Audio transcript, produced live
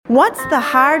What's the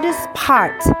hardest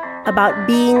part about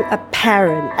being a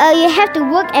parent? You have to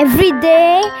work every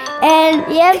day and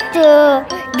you have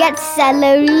to get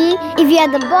salary. If you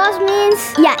are the boss means,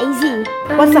 easy.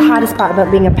 What's the hardest part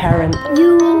about being a parent?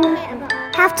 You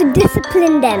have to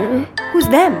discipline them. Who's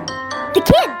them? The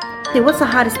kid. Okay, what's the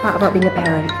hardest part about being a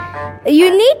parent?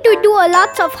 You need to do a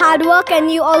lot of hard work and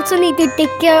you also need to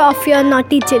take care of your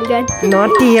naughty children.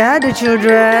 Naughty, the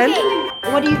children.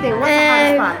 What do you think? What's the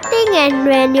hardest part? And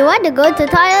when you want to go to the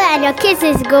toilet and your kids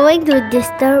is going to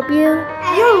disturb you,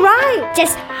 You're right.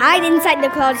 just hide inside the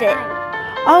closet.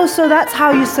 Oh, so that's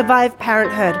how you survive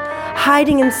parenthood.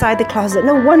 Hiding inside the closet.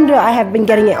 No wonder I have been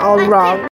getting it all wrong.